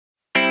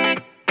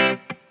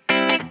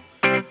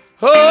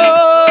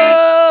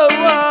Oh,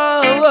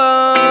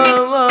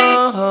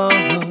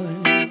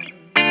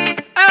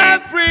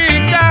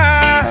 Africa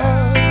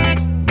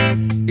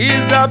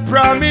is the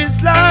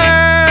promised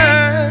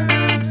land.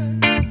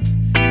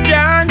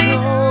 Yeah,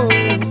 no.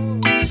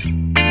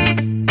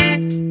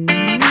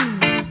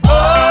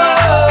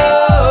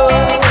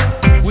 Oh,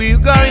 we're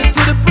going to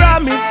the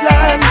promised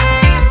land.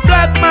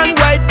 Black man,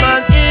 white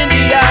man,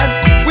 Indian,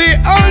 we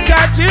all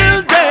got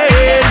children.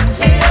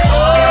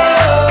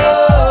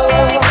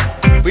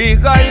 We're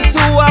going to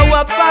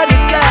our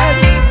father's land.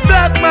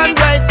 Black man,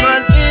 white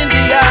man,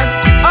 Indian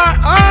are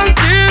all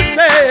the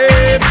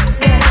same.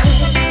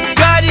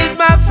 God is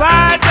my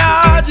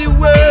father, the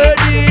word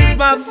is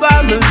my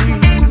family.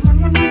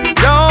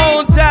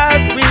 Don't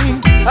ask me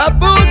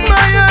about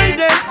my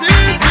identity.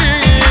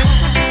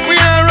 We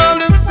are all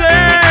the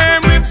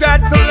same. We've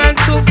got to learn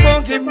to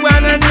forgive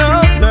one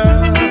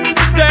another.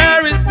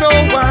 There is no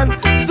one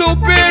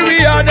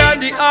superior than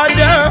the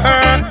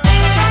other.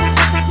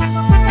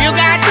 You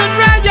got to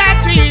dry your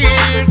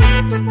tears.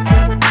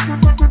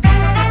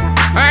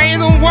 I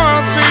don't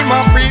want to see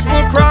my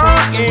people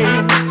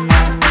crying.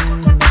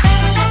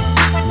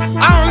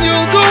 And you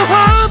don't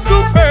have to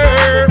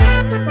fear.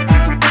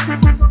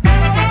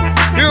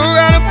 You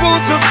gotta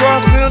put your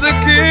trust in the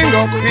King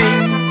of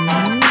Kings.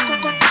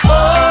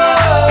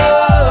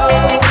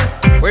 Oh,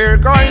 we're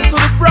going to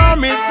the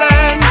promised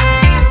land.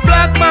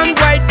 Black man,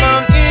 white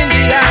man,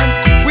 Indian,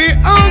 we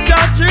all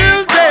got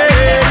children.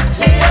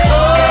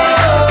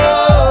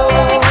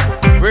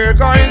 We're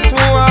going to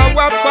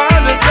our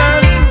father's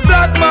land.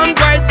 Black man,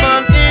 white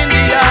man,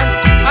 Indian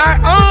are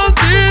all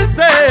the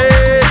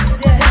same.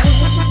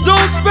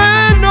 Don't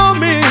spend no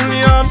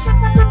million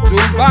to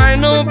buy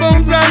no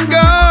bombs and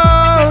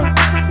guns.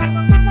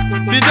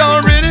 You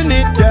don't really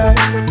need that.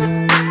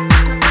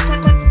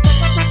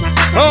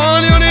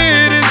 All you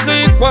need is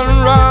equal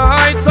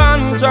rights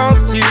and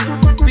justice,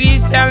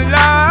 peace and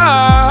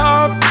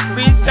love,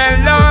 peace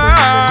and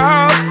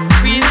love,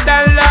 peace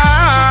and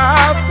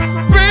love,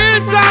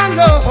 peace and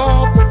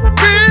love,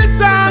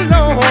 peace and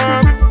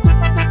love.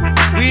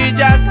 We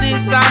just need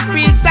some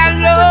peace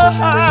and love.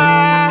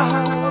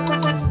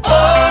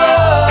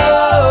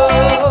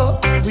 Oh,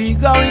 we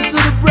going to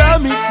the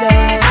promised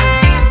land.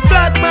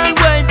 Black man,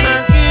 white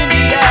man,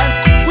 Indian,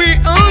 we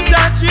all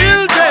got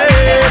children.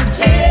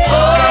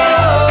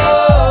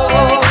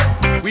 Oh,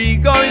 we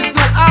going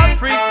to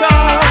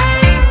Africa.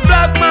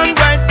 Black man,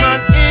 white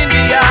man,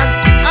 Indian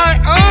are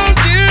all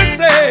the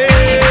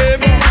same.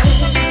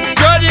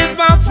 God is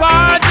my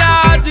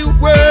father, the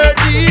word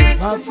is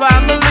my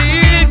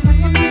family.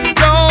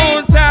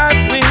 Don't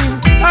ask me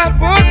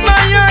about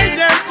my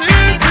identity.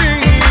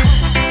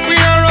 We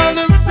are all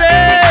the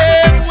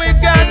same. We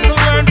got to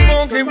learn to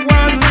forgive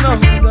one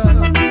another.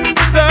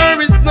 There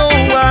is no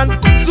one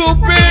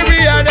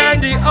superior than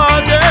the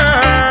other.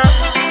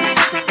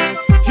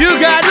 You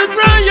gotta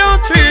dry your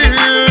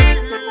tears.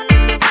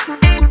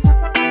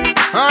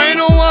 I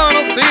don't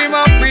wanna see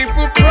my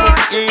people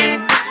crying.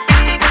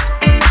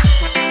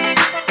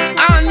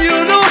 And you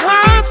don't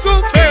have to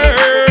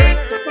fear.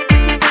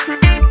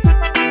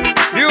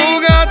 You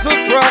got to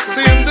trust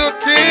in the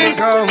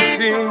King of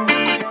Kings.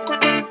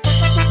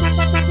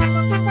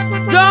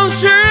 Don't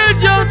shed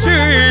your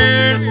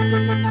tears.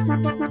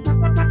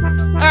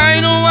 I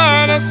don't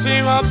wanna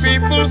see my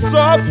people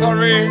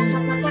suffering.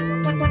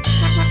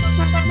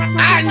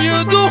 And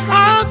you don't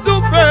have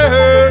to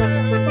fear.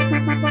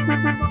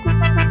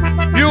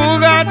 You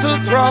got to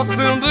trust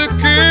in the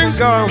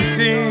King of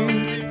Kings.